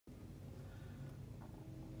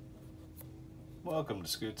Welcome to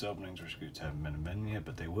Scoot's Openings, where Scoots haven't been invented yet,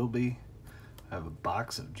 but they will be. I have a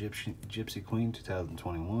box of Gypsy Queen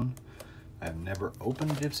 2021. I have never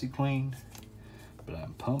opened Gypsy Queen, but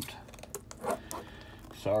I'm pumped.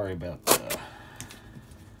 Sorry about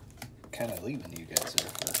kind of leaving you guys there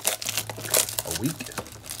for a week.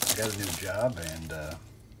 I got a new job and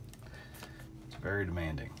it's very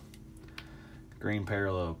demanding. Green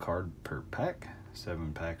parallel card per pack,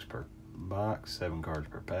 7 packs per box, 7 cards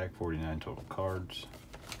per pack, 49 total cards.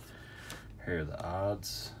 Here are the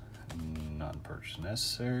odds, non-purchase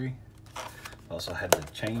necessary. Also had to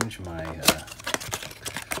change my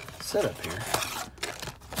setup here.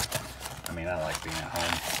 I mean, I like being at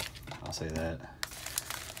home, I'll say that.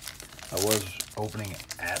 I was opening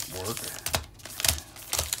at work.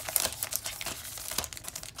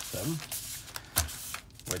 7,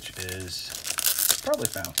 which is probably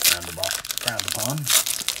frowned upon.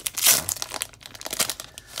 So,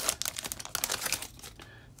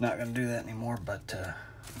 not gonna do that anymore, but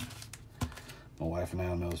my wife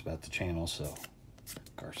now knows about the channel, so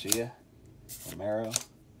Garcia, Romero,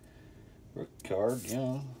 Rickard,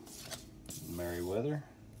 Young, Merriweather.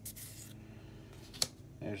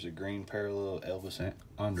 There's the green parallel Elvis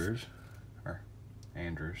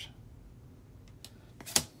Andrews.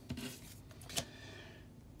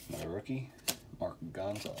 Another rookie, Mark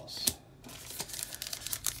Gonzalez.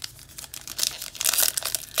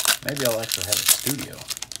 Maybe I'll actually have a studio,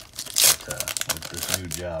 but with this new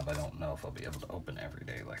job, I don't know if I'll be able to open every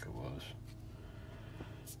day like it was.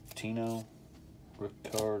 Tino,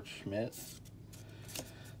 Rickard Schmidt,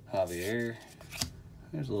 Javier.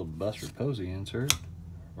 There's a little Buster Posey insert.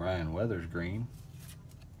 Ryan Weathers green.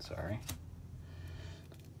 Sorry.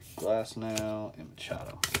 Glass now and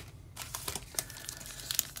Machado.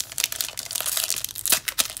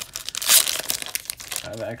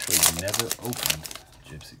 I've actually never opened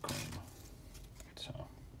Gypsy Queen. So,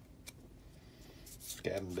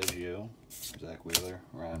 Gavin Biggio, Zach Wheeler,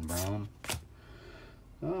 Ryan Brown.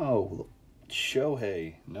 Oh,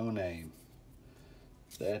 Shohei, no name.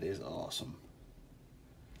 That is awesome.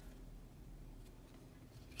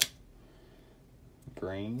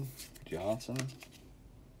 Green, Johnson,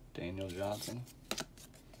 Daniel Johnson,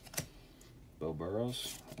 Bo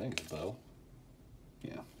Burrows. I think it's Bo.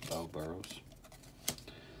 Yeah, Bo Burrows.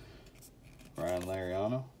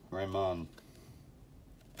 Raymond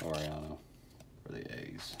Laureano for the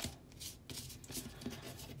A's.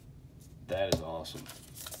 That is awesome.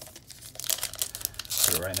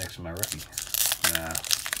 Put it right next to my rookie. Nah,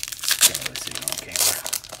 can't really see it on camera.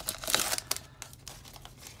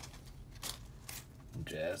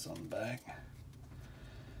 Jazz on the back.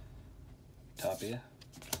 Tapia,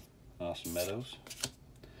 Austin Meadows,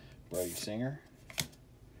 Brady Singer,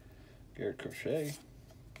 Garrett Crochet.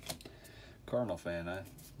 Cardinal fan, I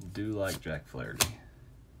do like Jack Flaherty.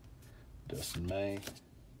 Dustin May,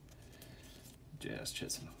 Jazz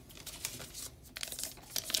Chisholm.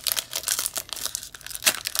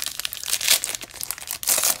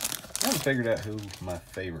 I haven't figured out who my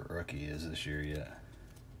favorite rookie is this year yet.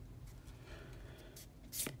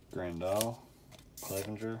 Grandal,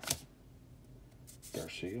 Clevenger,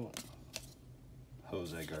 Garcia,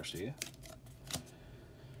 Jose Garcia,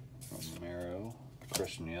 Romero,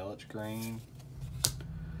 Christian Yelich green.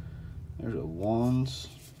 There's a Wands,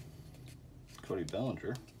 Cody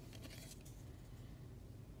Bellinger,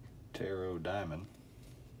 Tarot Diamond.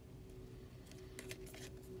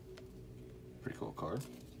 Pretty cool card.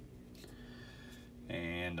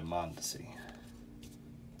 And a Mondesi.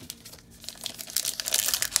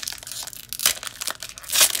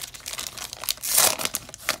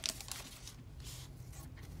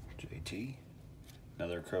 JT,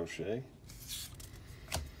 another Crochet.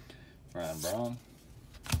 Ryan Braun,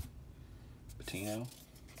 Patino,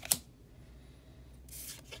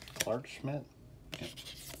 Clark Schmidt,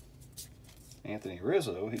 Anthony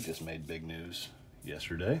Rizzo. He just made big news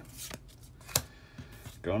yesterday.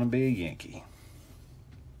 Gonna be a Yankee.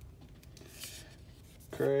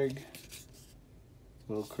 Craig,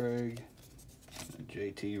 Will Craig, and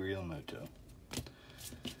JT Realmuto.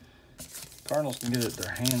 Cardinals can get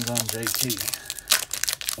their hands on JT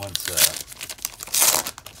once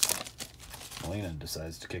Molina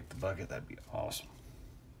decides to kick the bucket. That'd be awesome.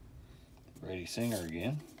 Brady Singer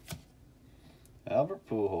again. Albert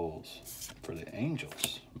Pujols for the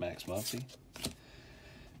Angels, Max Muncy.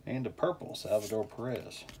 And a purple, Salvador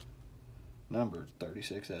Perez. Numbered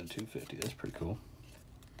 36 out of 250. That's pretty cool.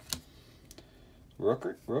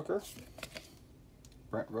 Brent Rooker.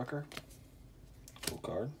 Cool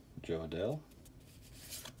card. Joe Adele.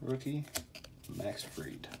 Rookie, Max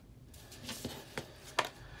Fried.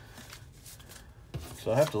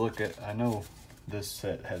 So I have to look at, I know This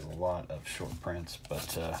set has a lot of short prints,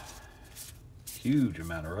 but huge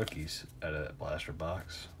amount of rookies out of that blaster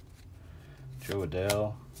box. Joe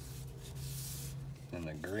Adele, and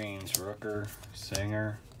the greens, Rooker,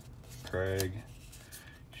 Singer, Craig,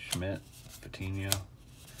 Schmidt, Patino,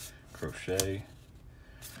 Crochet,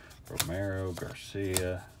 Romero,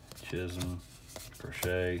 Garcia, Chisholm,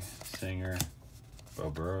 Crochet, Singer, Bo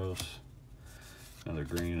Burrows, another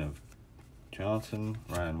green of Johnson,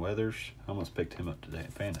 Ryan Weathers. I almost picked him up today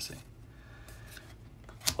in fantasy.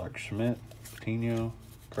 Clark Schmidt, Patino,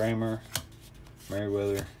 Kramer,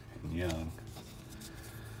 Merriweather, and Young.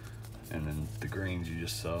 And then the greens you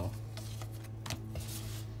just saw.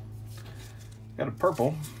 Got a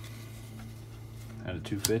purple out of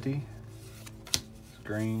 250.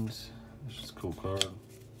 Greens. This is a cool card.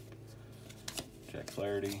 Jack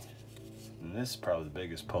Flaherty. And this is probably the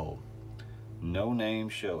biggest pull. No Name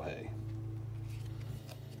Shohei.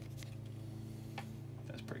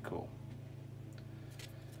 That's pretty cool.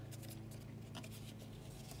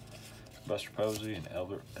 Buster Posey and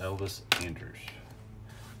Elvis Andrews.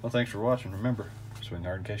 Well, thanks for watching. Remember, swing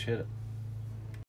hard in case you hit it.